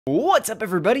What's up,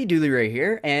 everybody? DoolieRay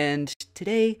here, and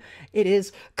today it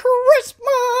is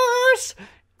Christmas!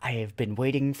 I have been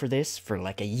waiting for this for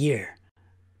like a year.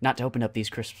 Not to open up these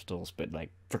crystals, but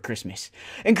like for Christmas.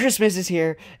 And Christmas is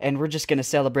here, and we're just gonna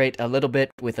celebrate a little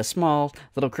bit with a small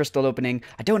little crystal opening.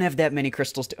 I don't have that many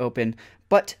crystals to open,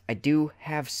 but I do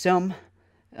have some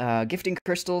gifting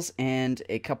crystals and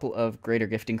a couple of greater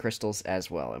gifting crystals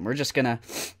as well. And we're just gonna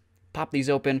pop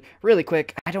these open really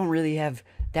quick. I don't really have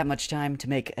that much time to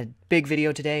make a big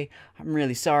video today. I'm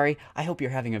really sorry. I hope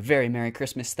you're having a very Merry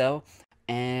Christmas though.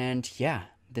 And yeah,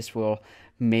 this will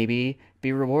maybe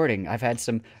be rewarding. I've had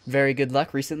some very good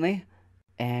luck recently,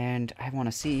 and I want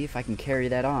to see if I can carry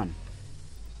that on.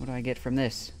 What do I get from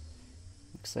this?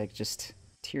 Looks like just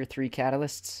tier 3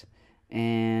 catalysts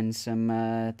and some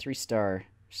 3-star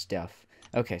stuff.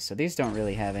 Okay, so these don't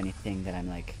really have anything that I'm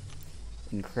like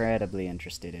incredibly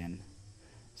interested in,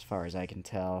 as far as I can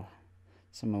tell.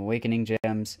 Some awakening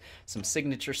gems, some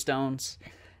signature stones,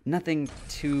 nothing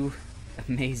too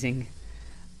amazing.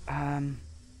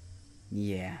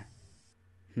 Yeah.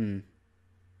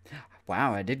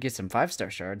 Wow, I did get some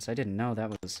 5-star shards. I didn't know that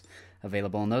was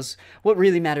available in those. What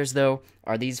really matters, though,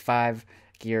 are these 5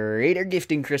 greater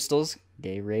gifting crystals.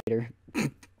 Gay Raider.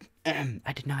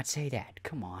 I did not say that.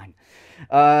 Come on.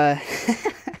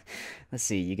 Let's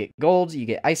see. You get gold, you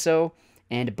get ISO,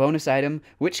 and a bonus item,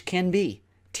 which can be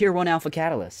Tier 1 Alpha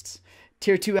Catalysts,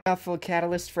 Tier 2 Alpha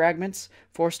Catalyst Fragments,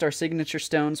 4-star Signature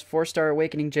Stones, 4-star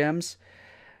Awakening Gems,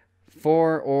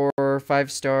 4 or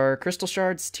 5-star Crystal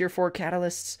Shards, Tier 4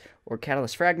 Catalysts, or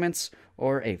Catalyst Fragments,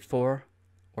 or a 4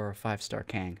 or a 5-star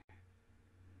Kang.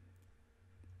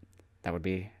 That would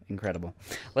be incredible.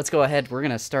 Let's go ahead. We're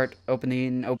going to start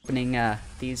opening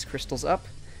these crystals up.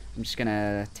 I'm just going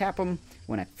to tap them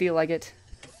when I feel like it.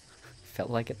 Felt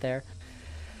like it there.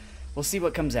 We'll see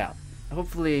what comes out.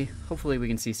 Hopefully we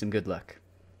can see some good luck.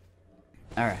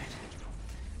 Alright.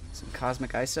 Some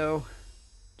Cosmic ISO.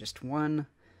 Just one.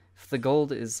 If the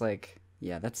gold is like...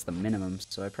 yeah, that's the minimum,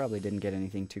 so I probably didn't get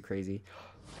anything too crazy.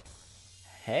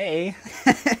 Hey!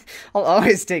 I'll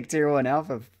always take Tier 1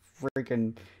 Alpha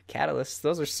freaking catalysts.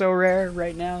 Those are so rare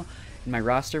right now in my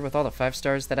roster with all the 5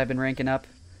 stars that I've been ranking up.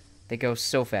 They go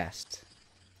so fast.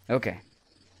 Okay.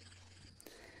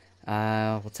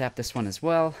 We'll tap this one as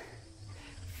well.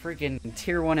 Freaking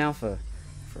Tier 1 Alpha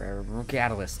for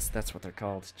catalysts. That's what they're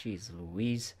called. Jeez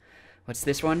Louise. What's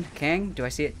this one? Kang? Do I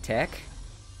see it? Tech?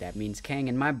 That means Kang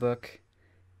in my book.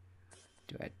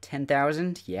 Do I have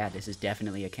 10,000? Yeah, this is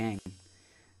definitely a Kang.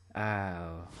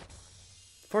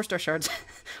 4-star shards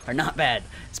are not bad.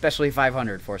 Especially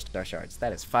 500 4-star shards.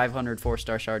 That is 500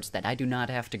 4-star shards that I do not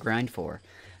have to grind for,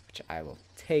 which I will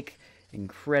take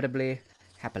incredibly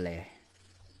happily.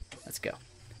 Let's go.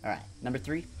 Alright, number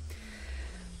 3.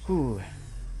 Whew.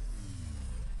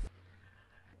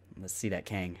 Let's see that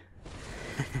Kang.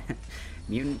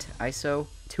 Mutant ISO.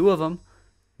 2 of them.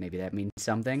 Maybe that means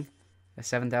something. A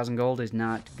 7,000 gold is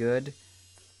not good.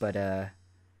 But,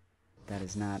 that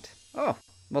is not... oh!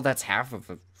 Well, that's half of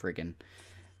a friggin...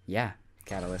 yeah,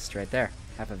 catalyst right there.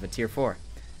 Half of a tier 4.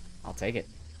 I'll take it.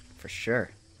 For sure.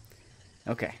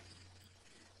 Okay.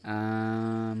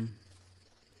 Should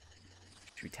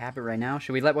we tap it right now?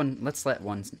 Should we let one... let's let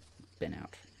one spin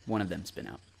out. One of them spin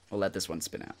out. We'll let this one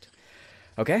spin out.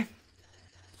 Okay.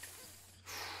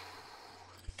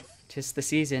 'Tis the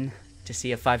season to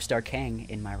see a 5-star Kang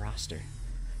in my roster.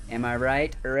 Am I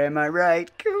right or am I right?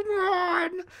 Come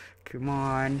on! Come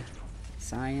on.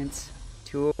 Science.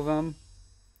 2 of them.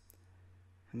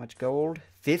 How much gold?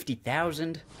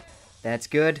 50,000. That's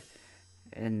good.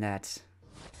 And that's...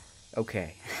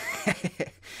 okay.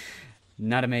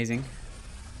 Not amazing.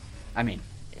 I mean,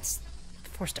 it's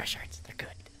 4-star shards. They're good.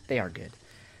 They are good.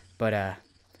 But,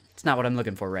 it's not what I'm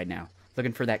looking for right now.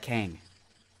 Looking for that Kang.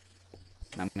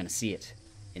 I'm gonna see it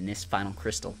in this final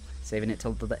crystal. Saving it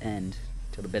till the end.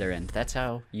 Till the bitter end. That's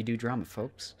how you do drama,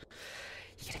 folks.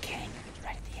 You get a Kang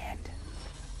right at the end.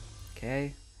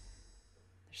 Okay.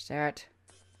 There's that.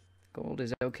 Gold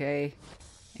is okay.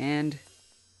 And...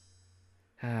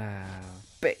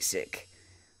 basic.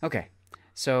 Okay.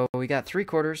 So, we got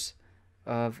 3/4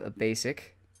 of a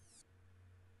basic.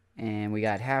 And we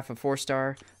got half a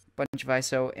 4-star, bunch of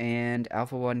ISO, and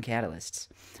Alpha 1 catalysts.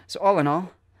 So all in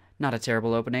all, not a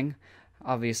terrible opening.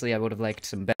 Obviously, I would have liked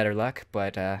some better luck,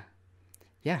 but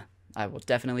yeah, I will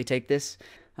definitely take this.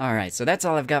 Alright, so that's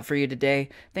all I've got for you today.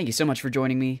 Thank you so much for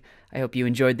joining me. I hope you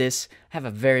enjoyed this. Have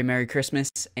a very Merry Christmas,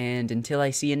 and until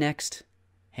I see you next,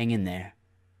 hang in there.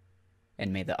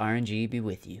 And may the RNG be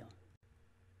with you.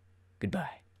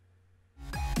 Goodbye.